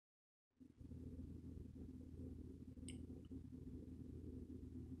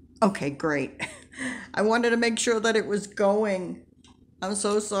Okay, great. I wanted to make sure that it was going. I'm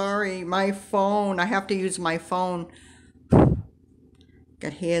so sorry. My phone, I have to use my phone.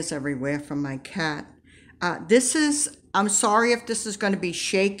 Got hairs everywhere from my cat. I'm sorry if this is going to be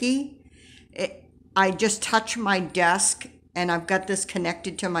shaky. I just touched my desk and I've got this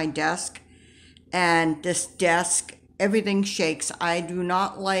connected to my desk. And this desk, everything shakes. I do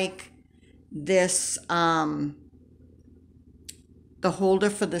not like this, the holder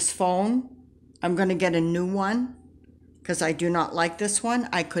for this phone. I'm going to get a new one because I do not like this one.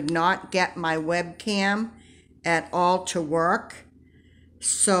 I could not get my webcam at all to work.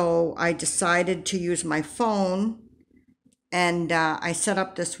 So I decided to use my phone, and I set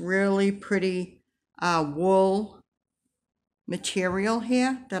up this really pretty wool material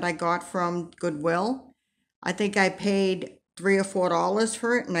here that I got from Goodwill. I think I paid $3 or $4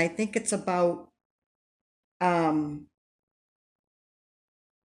 for it, and I think it's about, trying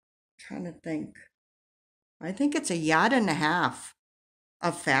to think, I think it's a yard and a half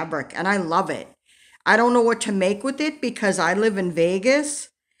of fabric, and I love it. I don't know what to make with it because I live in Vegas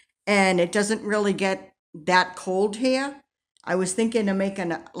and it doesn't really get that cold here. I was thinking of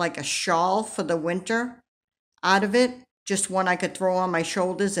making like a shawl for the winter out of it, just one I could throw on my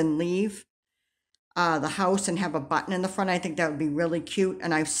shoulders and leave the house and have a button in the front. I think that would be really cute.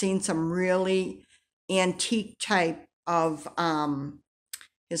 And I've seen some really antique type of,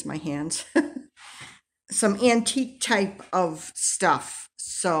 here's my hands, some antique type of stuff.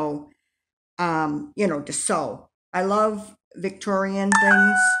 So, to sew. I love Victorian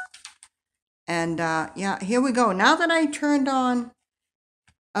things. And yeah, here we go. Now that I turned on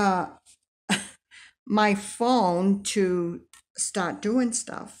uh, my phone to start doing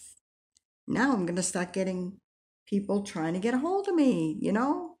stuff, now I'm going to start getting people trying to get a hold of me,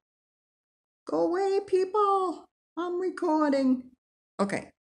 Go away, people. I'm recording. Okay.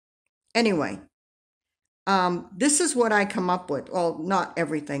 Anyway, this is what I come up with. Well, not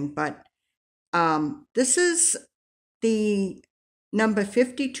everything, but this is the number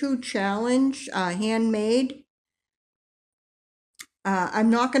 52 challenge, handmade. I'm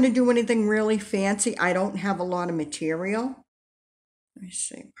not going to do anything really fancy. I don't have a lot of material. Let me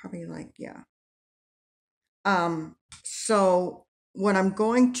see, probably like, yeah. So what I'm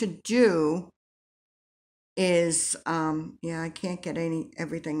going to do is, yeah, I can't get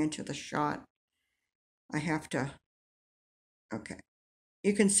everything into the shot. I have to, okay.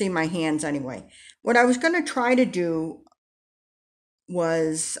 You can see my hands anyway. What I was going to try to do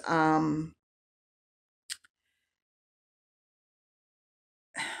was, I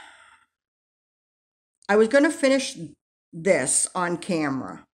was going to finish this on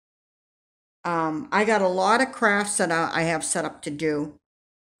camera. I got a lot of crafts that I have set up to do.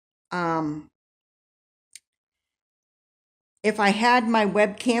 If I had my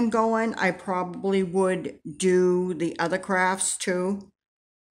webcam going, I probably would do the other crafts too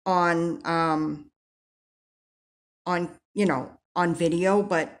on on video,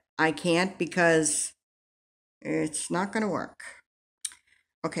 but I can't because it's not going to work.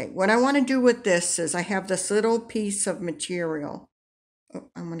 Okay, what I want to do with this is I have this little piece of material. Oh,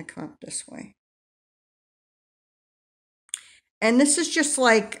 I'm going to come up this way. And this is just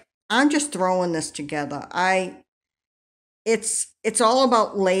like, I'm just throwing this together. It's all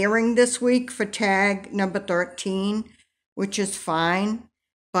about layering this week for tag number 13, which is fine,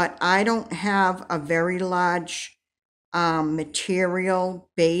 but I don't have a very large material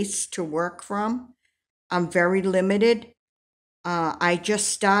base to work from. I'm very limited. I just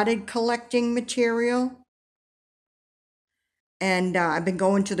started collecting material, and I've been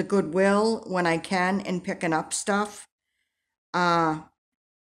going to the Goodwill when I can and picking up stuff.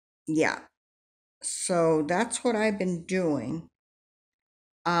 Yeah. So that's what I've been doing.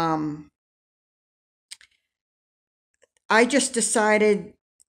 I just decided,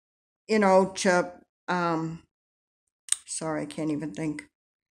 to, sorry, I can't even think.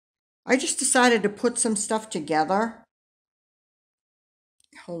 I just decided to put some stuff together.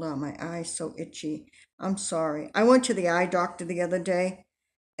 Hold on, my eye's so itchy. I'm sorry. I went to the eye doctor the other day,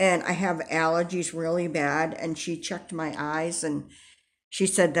 and I have allergies really bad, and she checked my eyes, and she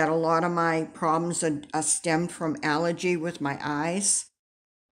said that a lot of my problems are stemmed from allergy with my eyes.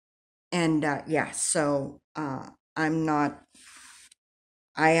 And yeah, so I'm not,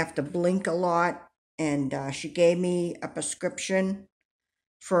 I have to blink a lot. And she gave me a prescription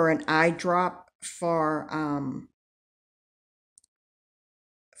for an eye drop for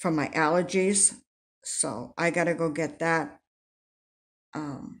my allergies. So I got to go get that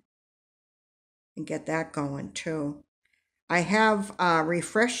and get that going too. I have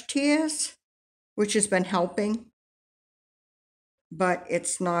Refresh Tears, which has been helping. but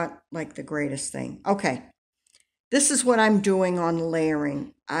it's not like the greatest thing. Okay, this is what I'm doing on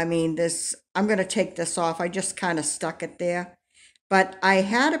layering. I mean, I'm going to take this off. I just kind of stuck it there. But I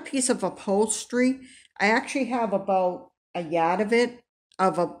had a piece of upholstery. I actually have about a yard of it,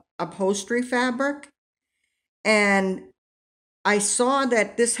 of a upholstery fabric. And I saw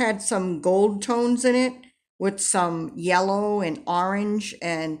that this had some gold tones in it with some yellow and orange,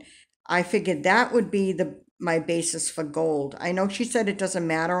 and I figured that would be my basis for gold. I know she said it doesn't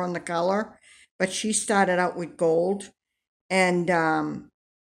matter on the color, but she started out with gold, and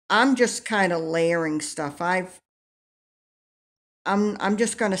I'm just kind of layering stuff. I'm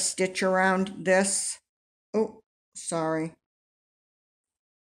just gonna stitch around this. Oh, sorry,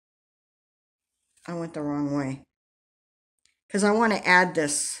 I went the wrong way because I want to add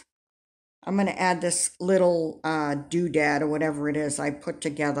this. I'm going to add this little doodad or whatever it is I put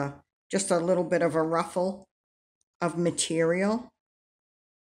together. Just a little bit of a ruffle of material.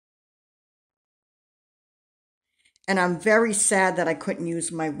 And I'm very sad that I couldn't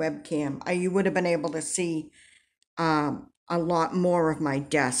use my webcam. You would have been able to see a lot more of my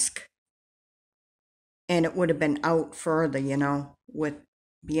desk. And it would have been out further, you know, with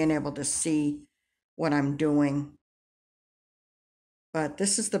being able to see what I'm doing. But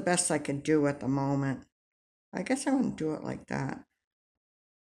this is the best I could do at the moment. I guess I wouldn't do it like that.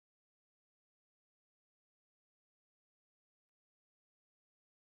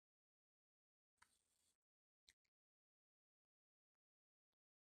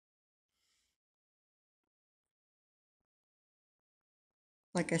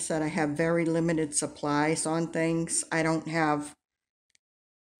 Like I said, I have very limited supplies on things. I don't have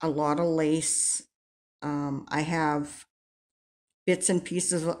a lot of lace. I have bits and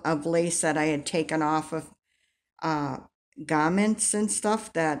pieces of lace that I had taken off of uh, garments and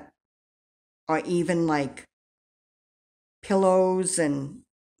stuff that are even like pillows and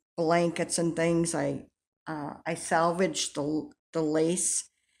blankets and things. I salvaged the lace,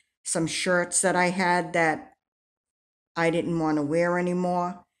 some shirts that I had that I didn't want to wear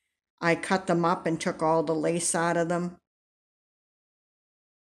anymore. I cut them up and took all the lace out of them.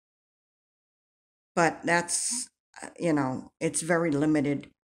 But that's, it's very limited.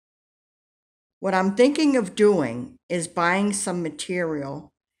 What I'm thinking of doing is buying some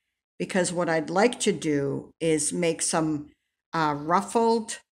material, because what I'd like to do is make some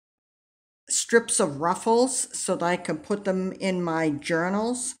ruffled strips of ruffles so that I can put them in my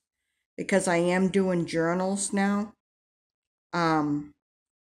journals, because I am doing journals now. Let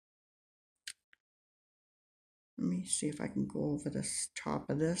me see if I can go over this top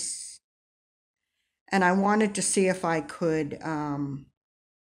of this. And I wanted to see if I could, oh,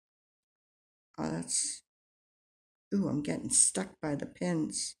 that's, ooh, I'm getting stuck by the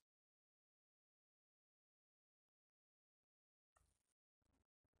pins.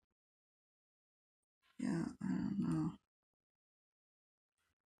 Yeah, I don't know.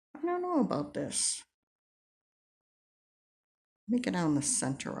 I don't know about this. Let me get down the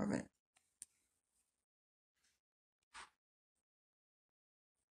center of it.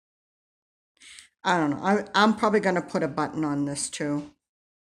 I don't know. I'm probably going to put a button on this too.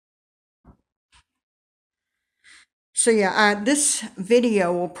 So yeah, this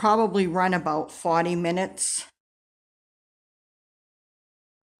video will probably run about 40 minutes.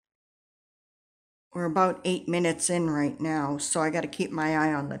 We're about 8 minutes in right now, so I got to keep my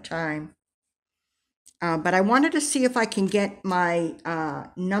eye on the time. But I wanted to see if I can get my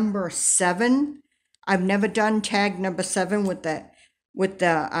number 7. I've never done tag number 7 with the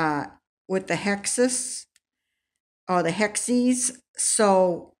hexes or the hexes.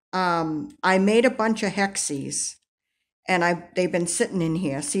 So I made a bunch of hexes, and they've been sitting in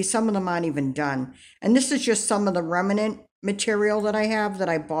here. See, some of them aren't even done. And this is just some of the remnant material that I have that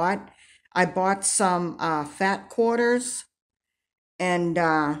I bought. I bought some fat quarters, and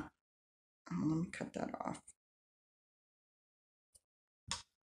oh, let me cut that off.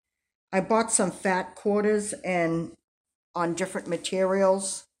 I bought some fat quarters and on different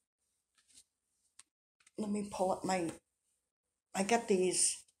materials. Let me pull up I got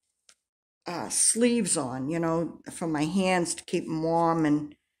these sleeves on, you know, for my hands to keep them warm,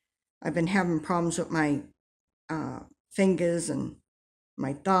 and I've been having problems with my fingers and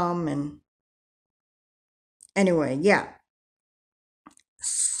my thumb, and anyway, yeah.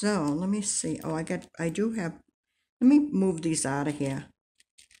 So let me see. Oh, I do have, let me move these out of here.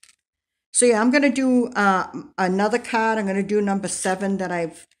 So yeah, I'm going to do another card. I'm going to do number 7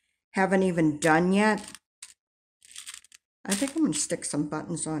 that haven't even done yet. I think I'm going to stick some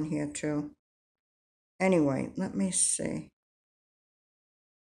buttons on here too. Anyway, let me see.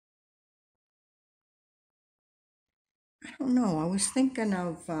 I don't know. I was thinking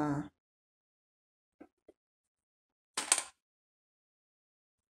of, I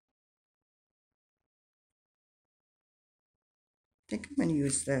think I'm going to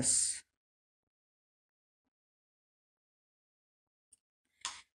use this.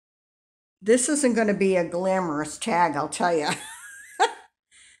 This isn't going to be a glamorous tag, I'll tell you.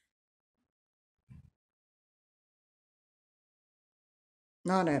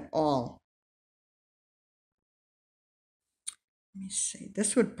 Not at all. Let me see.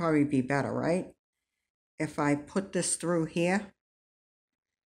 This would probably be better, right? If I put this through here.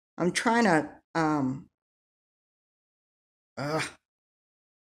 I'm trying to, ugh.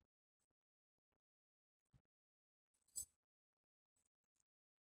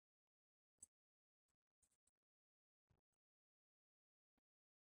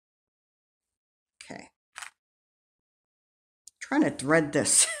 Okay. Trying to thread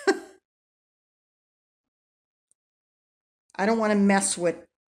this. I don't want to mess with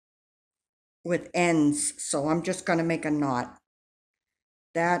ends, so I'm just going to make a knot.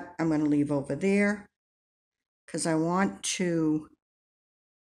 That I'm going to leave over there because I want to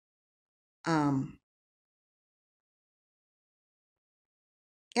Ann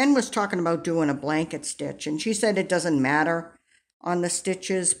was talking about doing a blanket stitch, and she said it doesn't matter on the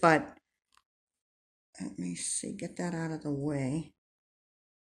stitches, but let me see, get that out of the way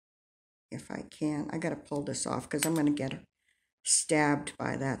if I can. I got to pull this off because I'm going to get stabbed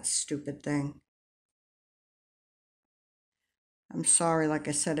by that stupid thing. I'm sorry, like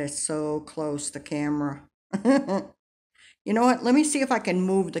I said, it's so close, the camera. You know what? Let me see if I can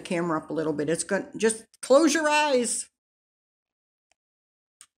move the camera up a little bit. It's good. Just close your eyes.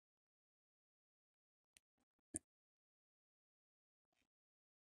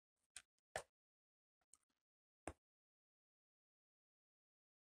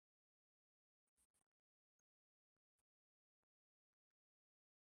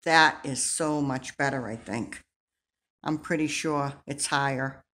 That is so much better, I think. I'm pretty sure it's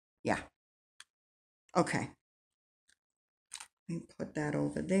higher. Yeah. Okay. Let me put that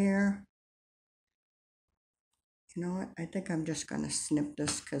over there. You know what? I think I'm just going to snip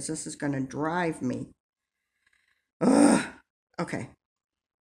this because this is going to drive me. Ugh. Okay.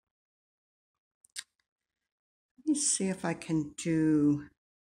 Let me see if I can do...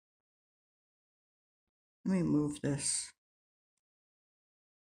 Let me move this.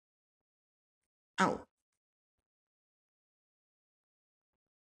 Ow.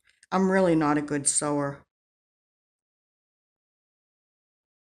 I'm really not a good sewer.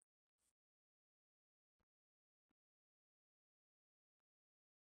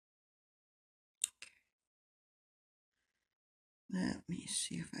 Let me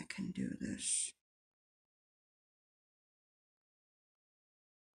see if I can do this.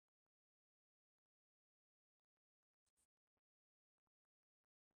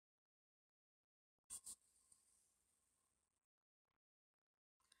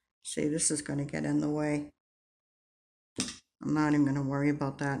 See, this is going to get in the way. I'm not even going to worry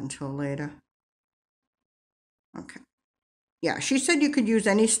about that until later. Okay. Yeah, she said you could use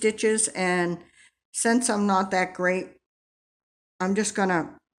any stitches, and since I'm not that great, I'm just going to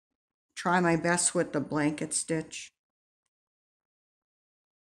try my best with the blanket stitch.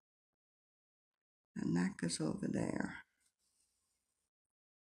 And that goes over there.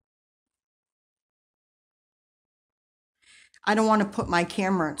 I don't want to put my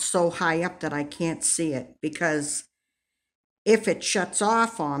camera so high up that I can't see it, because if it shuts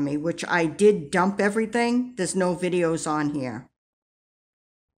off on me, which I did dump everything, there's no videos on here.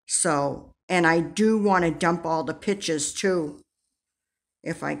 So, and I do want to dump all the pictures too,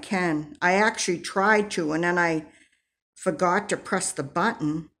 if I can. I actually tried to, and then I forgot to press the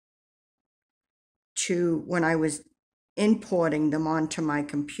button to when I was importing them onto my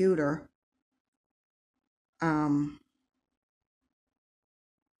computer.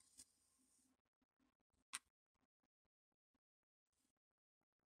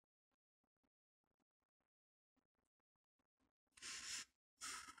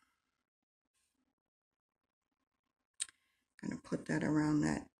 Gonna put that around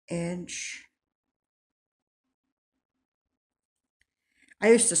that edge. I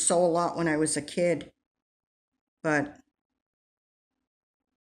used to sew a lot when I was a kid, but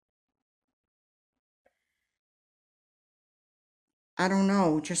I don't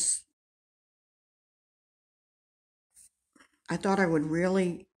know, just I thought I would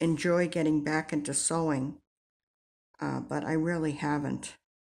really enjoy getting back into sewing, but I really haven't.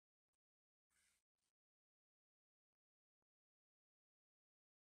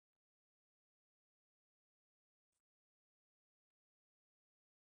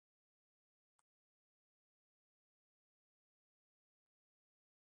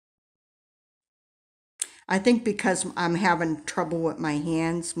 I think because I'm having trouble with my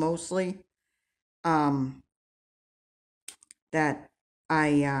hands mostly, um, that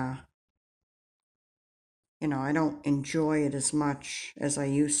I don't enjoy it as much as I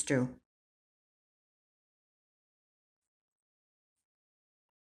used to.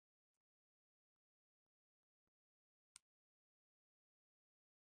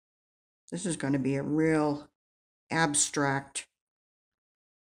 This is going to be a real abstract.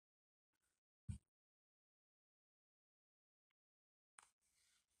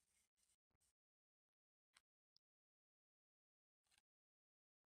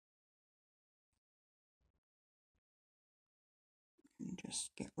 Let me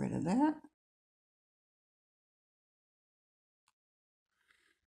just get rid of that.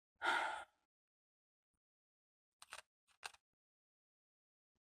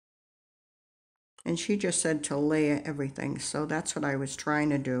 And she just said to layer everything, so that's what I was trying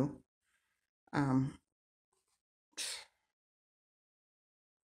to do. Um,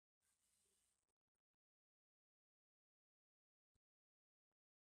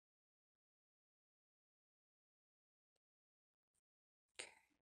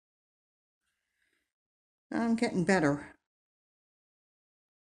 I'm getting better.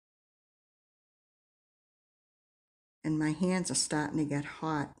 And my hands are starting to get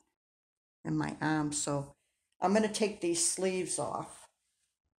hot, and my arms, so I'm going to take these sleeves off.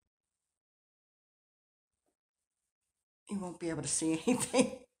 You won't be able to see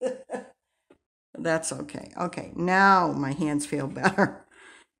anything. That's okay. Okay, now my hands feel better.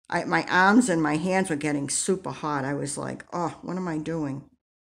 My arms and my hands were getting super hot. I was like, oh, what am I doing?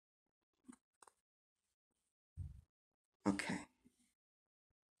 Okay.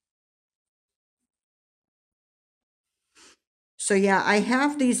 So yeah, I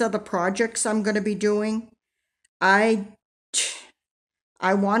have these other projects I'm going to be doing. I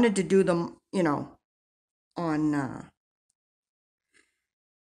I wanted to do them, on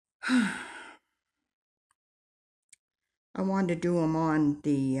I wanted to do them on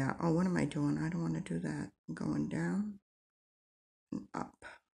the oh, what am I doing? I don't want to do that. I'm going down and up.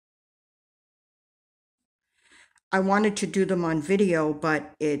 I wanted to do them on video,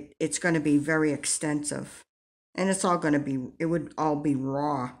 but it's going to be very extensive. And it would all be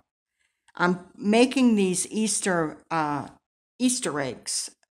raw. I'm making these Easter eggs,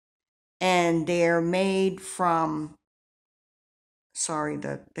 and they're made from, sorry,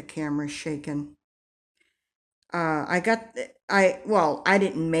 the camera's shaking. I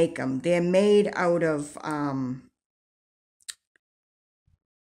didn't make them. They're made out of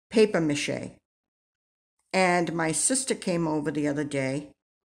paper mache. And my sister came over the other day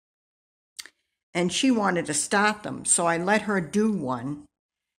and she wanted to start them. So I let her do one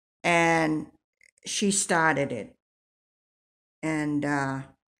and she started it. And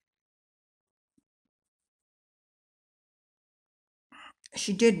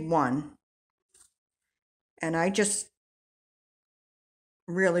she did one. And I just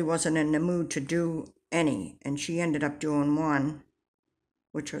really wasn't in the mood to do any. And she ended up doing one,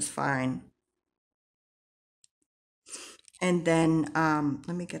 which was fine. And then,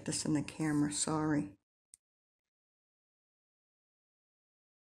 let me get this in the camera, sorry.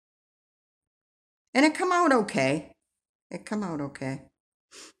 And it come out okay. It come out okay.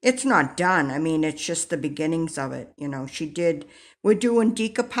 It's not done. I mean, it's just the beginnings of it. We're doing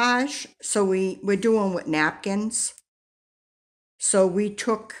decoupage. So we're doing with napkins. So we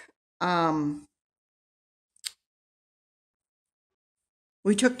took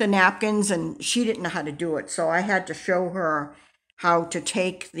the napkins and she didn't know how to do it. So I had to show her how to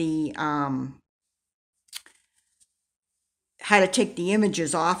take the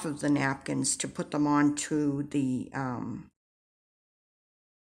images off of the napkins to put them onto the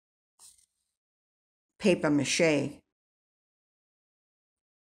paper mache.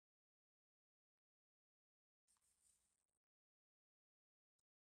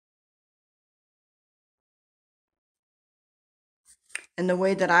 And the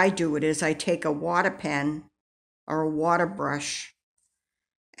way that I do it is I take a water pen or a water brush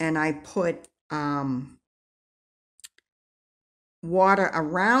and I put water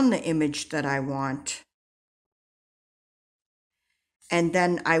around the image that I want. And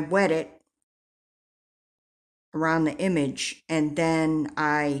then I wet it around the image. And then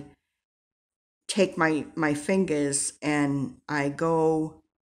I take my fingers and I go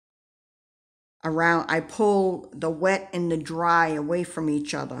around. I pull the wet and the dry away from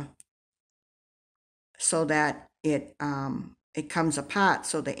each other so that it comes apart.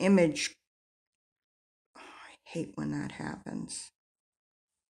 So the image, oh, I hate when that happens.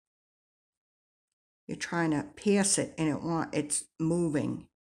 You're trying to pierce it and it's moving.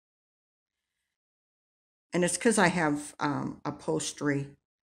 And it's because I have upholstery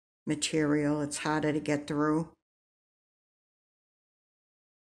material. It's harder to get through.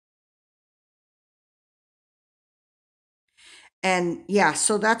 And yeah,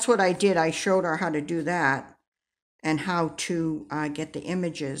 so that's what I did. I showed her how to do that and how to get the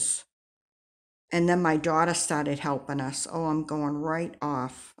images. And then my daughter started helping us. Oh, I'm going right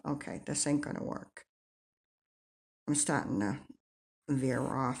off. Okay, this ain't gonna work. I'm starting to veer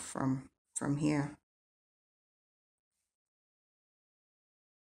off from here.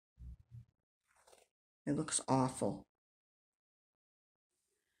 It looks awful.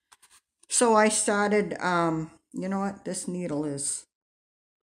 So I started, you know what? This needle is,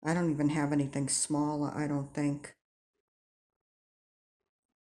 I don't even have anything smaller, I don't think.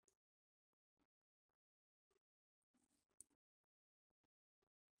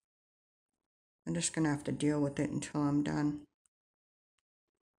 I'm just gonna have to deal with it until I'm done.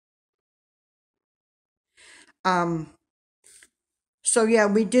 So yeah,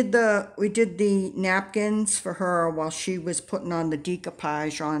 we did the napkins for her while she was putting on the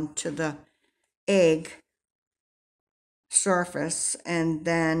decoupage onto the egg surface, and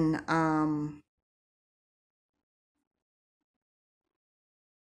then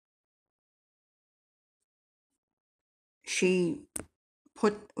she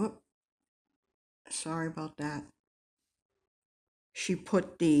put, sorry about that. She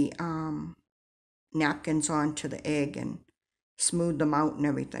put the napkins onto the egg and smoothed them out and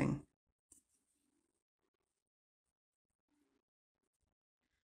everything.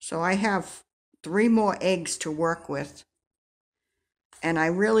 So I have 3 more eggs to work with. And I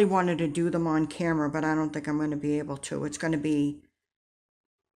really wanted to do them on camera, but I don't think I'm going to be able to. It's going to be,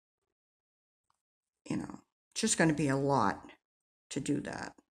 you know, it's just going to be a lot to do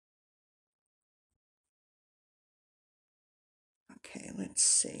that. Okay, let's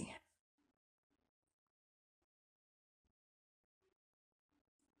see.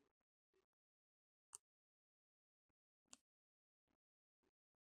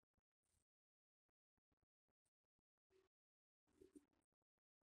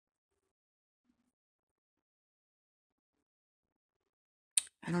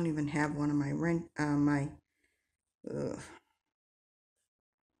 I don't even have one of my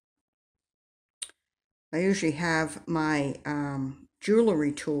I usually have my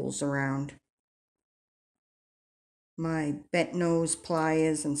jewelry tools around. My bent nose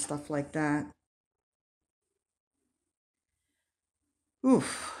pliers and stuff like that.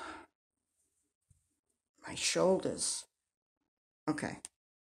 Oof. My shoulders. Okay.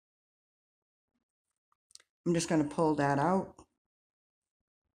 I'm just going to pull that out.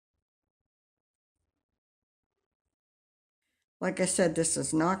 Like I said, this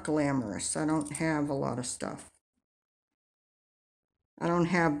is not glamorous. I don't have a lot of stuff. I don't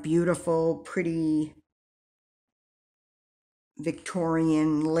have beautiful, pretty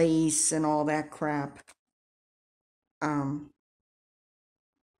Victorian lace and all that crap.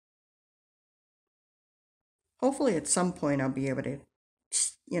 Hopefully at some point I'll be able to,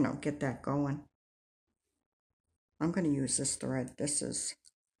 you know, get that going. I'm going to use this thread. This is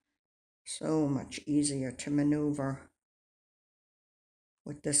so much easier to maneuver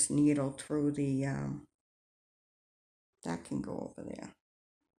with this needle through the, that can go over there.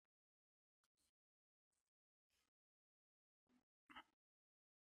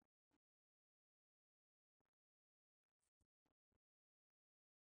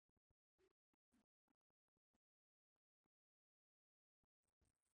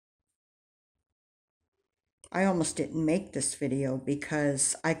 I almost didn't make this video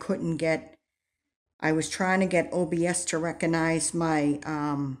because I couldn't get, I was trying to get OBS to recognize my,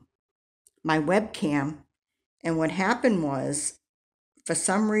 my webcam. And what happened was, for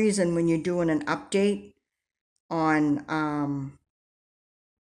some reason, when you're doing an update on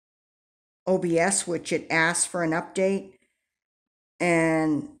OBS, which it asks for an update,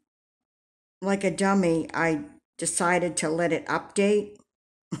 and like a dummy, I decided to let it update.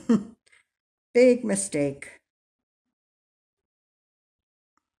 Big mistake.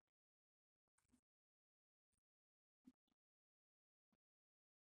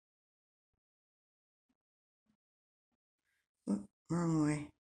 Wrong way.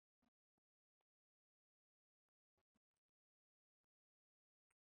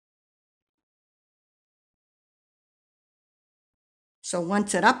 So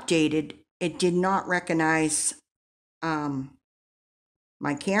once it updated, it did not recognize my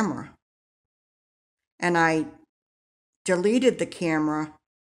camera. And I deleted the camera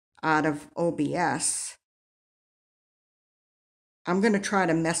out of OBS. I'm going to try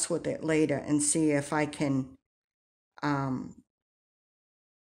to mess with it later and see if I can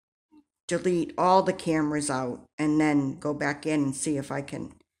delete all the cameras out and then go back in and see if I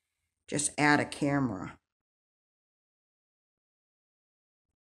can just add a camera.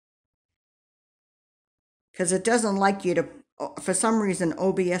 Because it doesn't like you to, for some reason,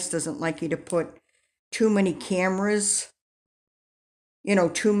 OBS doesn't like you to put too many cameras, you know,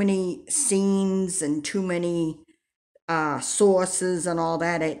 too many scenes and too many sources and all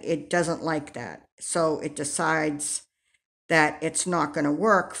that. It doesn't like that. So it decides that it's not going to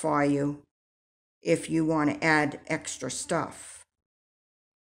work for you if you want to add extra stuff.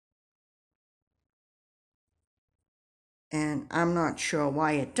 And I'm not sure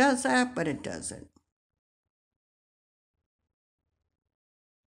why it does that, but it does it.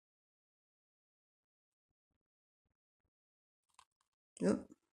 Yep.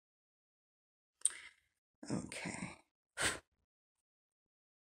 Okay.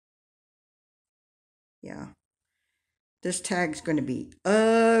 Yeah. This tag's going to be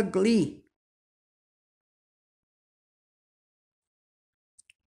ugly.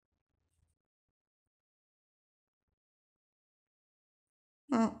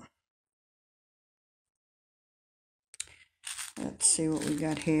 Oh. Let's see what we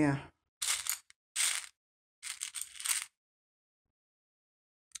got here.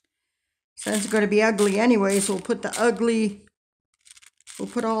 Since it's going to be ugly anyways, we'll put the ugly, we'll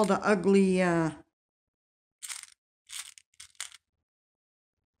put all the ugly,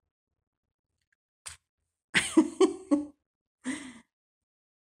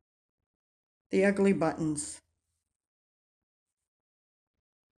 the ugly buttons.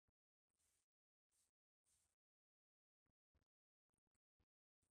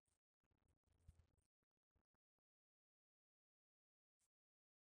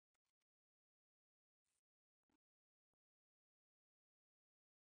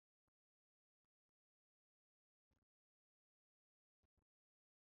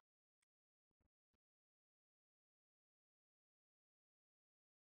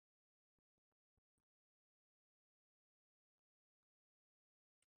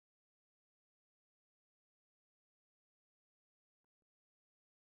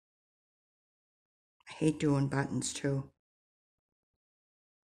 I hate doing buttons too.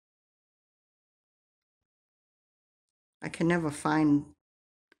 I can never find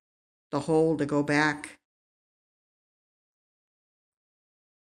the hole to go back.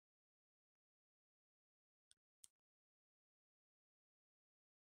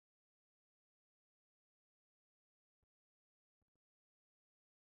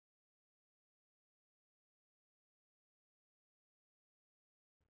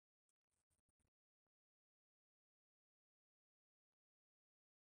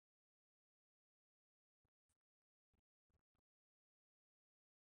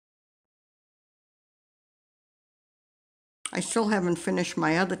 I still haven't finished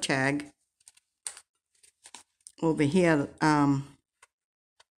my other tag over here,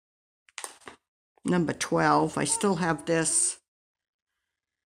 number 12. I still have this.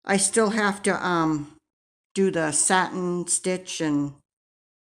 I still have to do the satin stitch and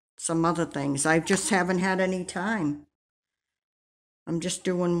some other things. I just haven't had any time. I'm just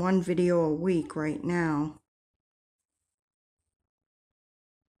doing one video a week right now.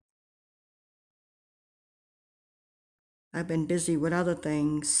 I've been busy with other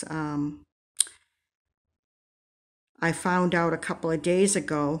things. I found out a couple of days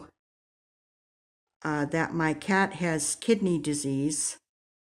ago that my cat has kidney disease.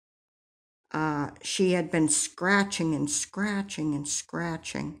 She had been scratching and scratching and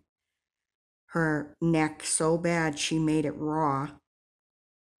scratching her neck so bad she made it raw.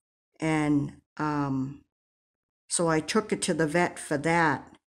 And so I took it to the vet for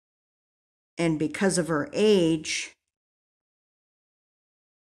that. And because of her age,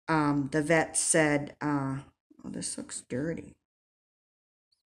 the vet said, oh, this looks dirty.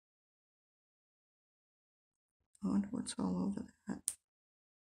 I wonder what's all over that.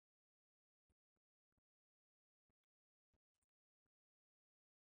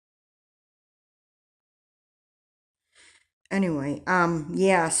 Anyway,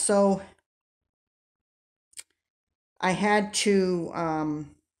 yeah, so I had to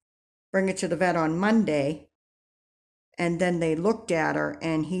bring it to the vet on Monday, and then they looked at her,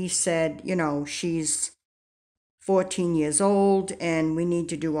 and he said, you know, she's 14 years old, and we need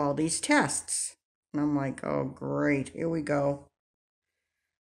to do all these tests. And I'm like, oh, great, here we go.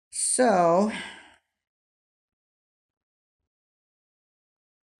 So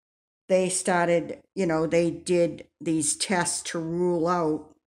they started, you know, they did these tests to rule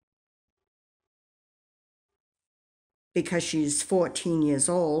out, because she's 14 years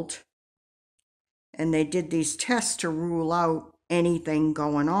old, and they did these tests to rule out anything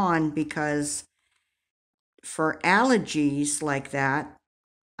going on, because for allergies like that,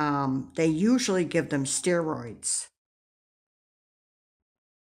 they usually give them steroids.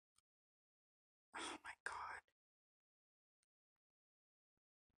 Oh my God.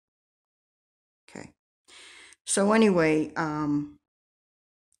 Okay. So anyway,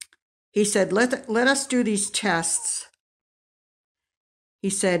 he said, let us do these tests. He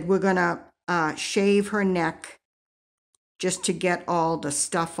said, we're going to shave her neck just to get all the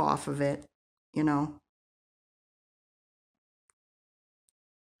stuff off of it, you know.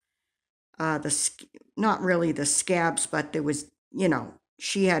 Not really the scabs, but there was, you know,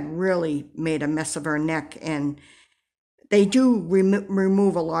 she had really made a mess of her neck, and they do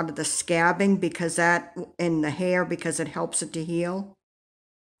remove a lot of the scabbing because that in the hair, because it helps it to heal.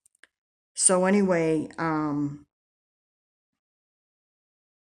 So anyway,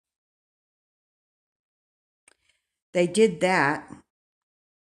 they did that.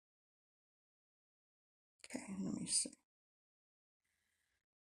 Okay, let me see.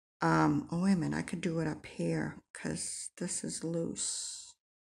 Oh, wait a minute, I could do it up here because this is loose.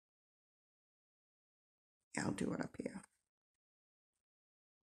 Yeah, I'll do it up here.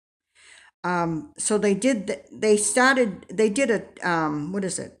 So they did a, what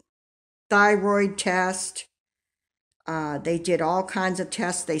is it? Thyroid test. They did all kinds of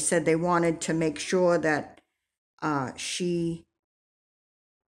tests. They said they wanted to make sure that she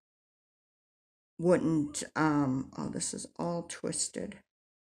wouldn't, oh, this is all twisted.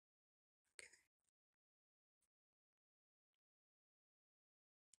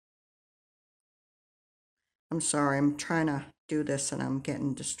 I'm sorry, I'm trying to do this and I'm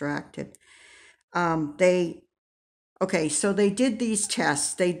getting distracted. Okay, so they did these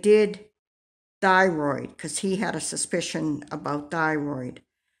tests. They did thyroid because he had a suspicion about thyroid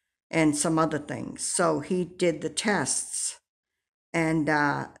and some other things. So he did the tests, and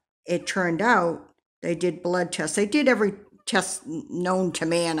it turned out they did blood tests. They did every test known to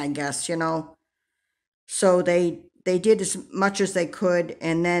man, I guess, you know. So they did as much as they could,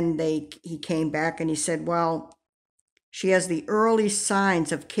 and then he came back and he said, well, she has the early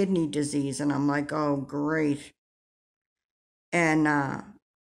signs of kidney disease. And I'm like, oh, great. And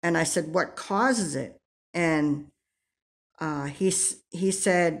I said, what causes it? And he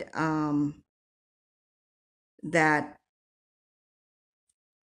said that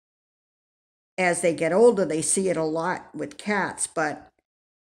as they get older, they see it a lot with cats. But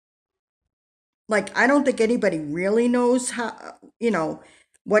like, I don't think anybody really knows how, you know,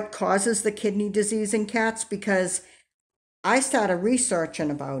 what causes the kidney disease in cats, because I started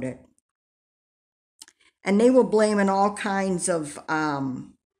researching about it. And they were blaming all kinds of,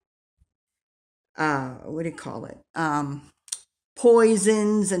 what do you call it?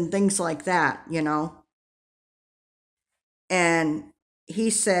 Poisons and things like that, you know? And he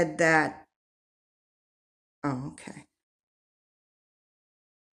said that, oh, okay.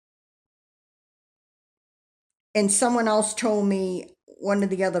 And someone else told me, one of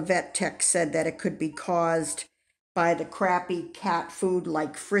the other vet techs said that it could be caused by the crappy cat food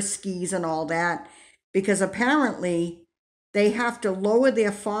like Friskies and all that, because apparently they have to lower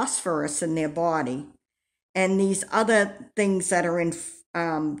their phosphorus in their body. And these other things that are in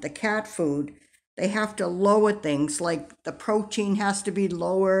the cat food, they have to lower things, like the protein has to be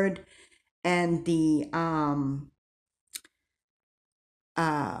lowered, and the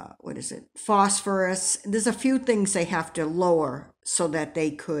what is it, phosphorus. There's a few things they have to lower so that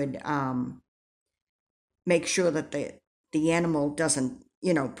they could make sure that the animal doesn't,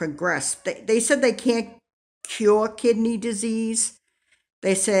 you know, progress. They said they can't cure kidney disease.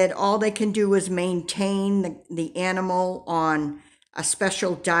 They said all they can do is maintain the animal on a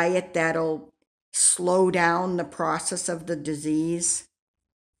special diet that'll slow down the process of the disease.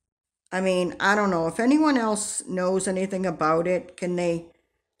 I mean, I don't know. If anyone else knows anything about it, can they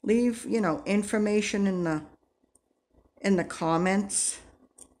leave, you know, information in the comments?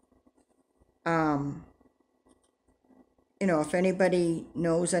 You know, if anybody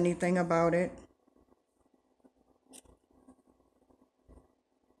knows anything about it.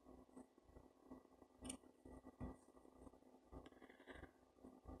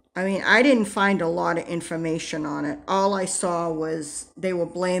 I mean, I didn't find a lot of information on it. All I saw was they were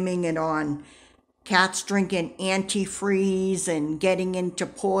blaming it on cats drinking antifreeze and getting into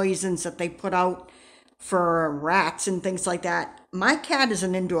poisons that they put out for rats and things like that. My cat is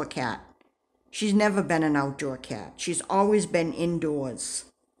an indoor cat. She's never been an outdoor cat. She's always been indoors.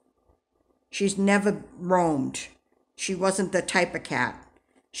 She's never roamed. She wasn't the type of cat.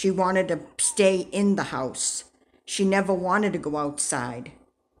 She wanted to stay in the house. She never wanted to go outside.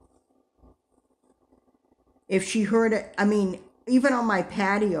 If she heard it, I mean, even on my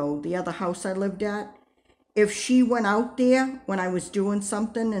patio, the other house I lived at, if she went out there when I was doing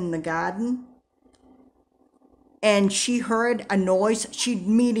something in the garden and she heard a noise, she'd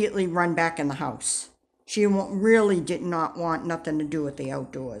immediately run back in the house. She really did not want nothing to do with the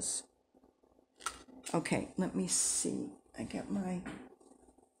outdoors. Okay, let me see. I got my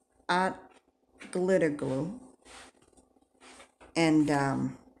art glitter glue. And,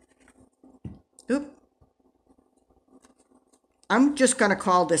 I'm just going to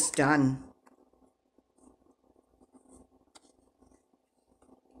call this done.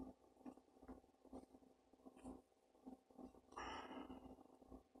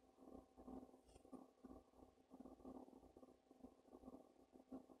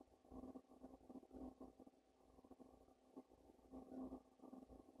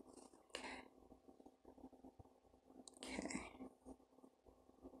 Okay.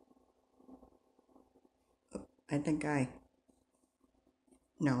 I think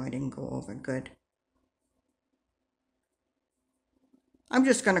no, I didn't go over good. I'm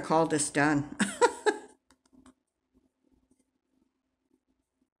just going to call this done.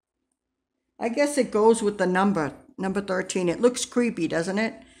 I guess it goes with the number 13. It looks creepy, doesn't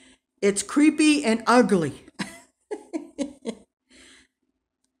it? It's creepy and ugly.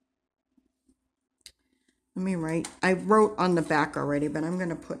 Let me write. I wrote on the back already, but I'm going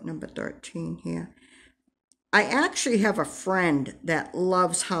to put number 13 here. I actually have a friend that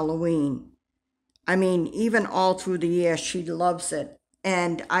loves Halloween. I mean, even all through the year, she loves it.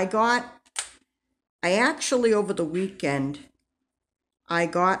 And I actually, over the weekend, I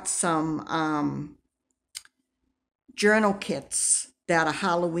got some journal kits that are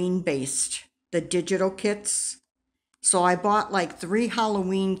Halloween based, the digital kits. So I bought like 3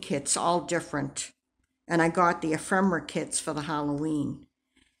 Halloween kits, all different. And I got the ephemera kits for the Halloween.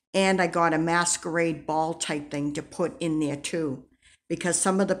 And I got a masquerade ball type thing to put in there too, because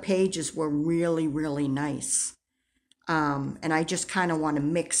some of the pages were really, really nice. And I just kind of want to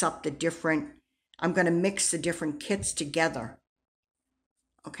mix up I'm going to mix the different kits together.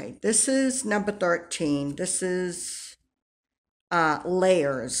 Okay, this is number 13. This is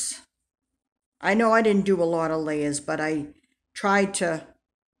layers. I know I didn't do a lot of layers, but I tried to,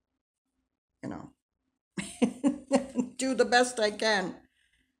 do the best I can.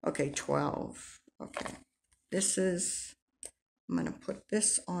 Okay, 12. Okay, I'm going to put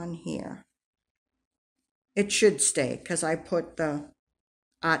this on here. It should stay because I put the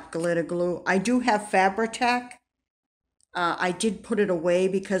art glitter glue. I do have Fabri-Tac. I did put it away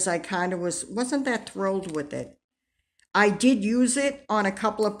because I kind of wasn't that thrilled with it. I did use it on a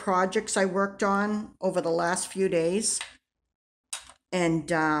couple of projects I worked on over the last few days.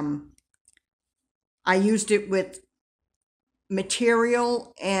 And I used it with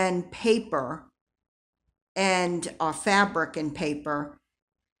material and paper and fabric and paper,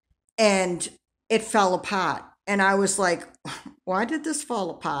 and it fell apart. And I was like, why did this fall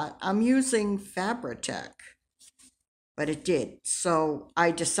apart? I'm using Fabri-Tac. But it did. So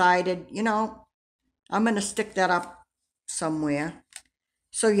I decided, I'm going to stick that up somewhere.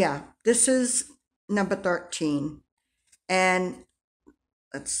 So yeah, this is number 13. And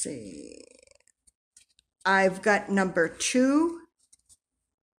let's see. I've got number 2.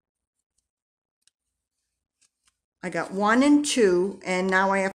 I got 1 and 2, and now I have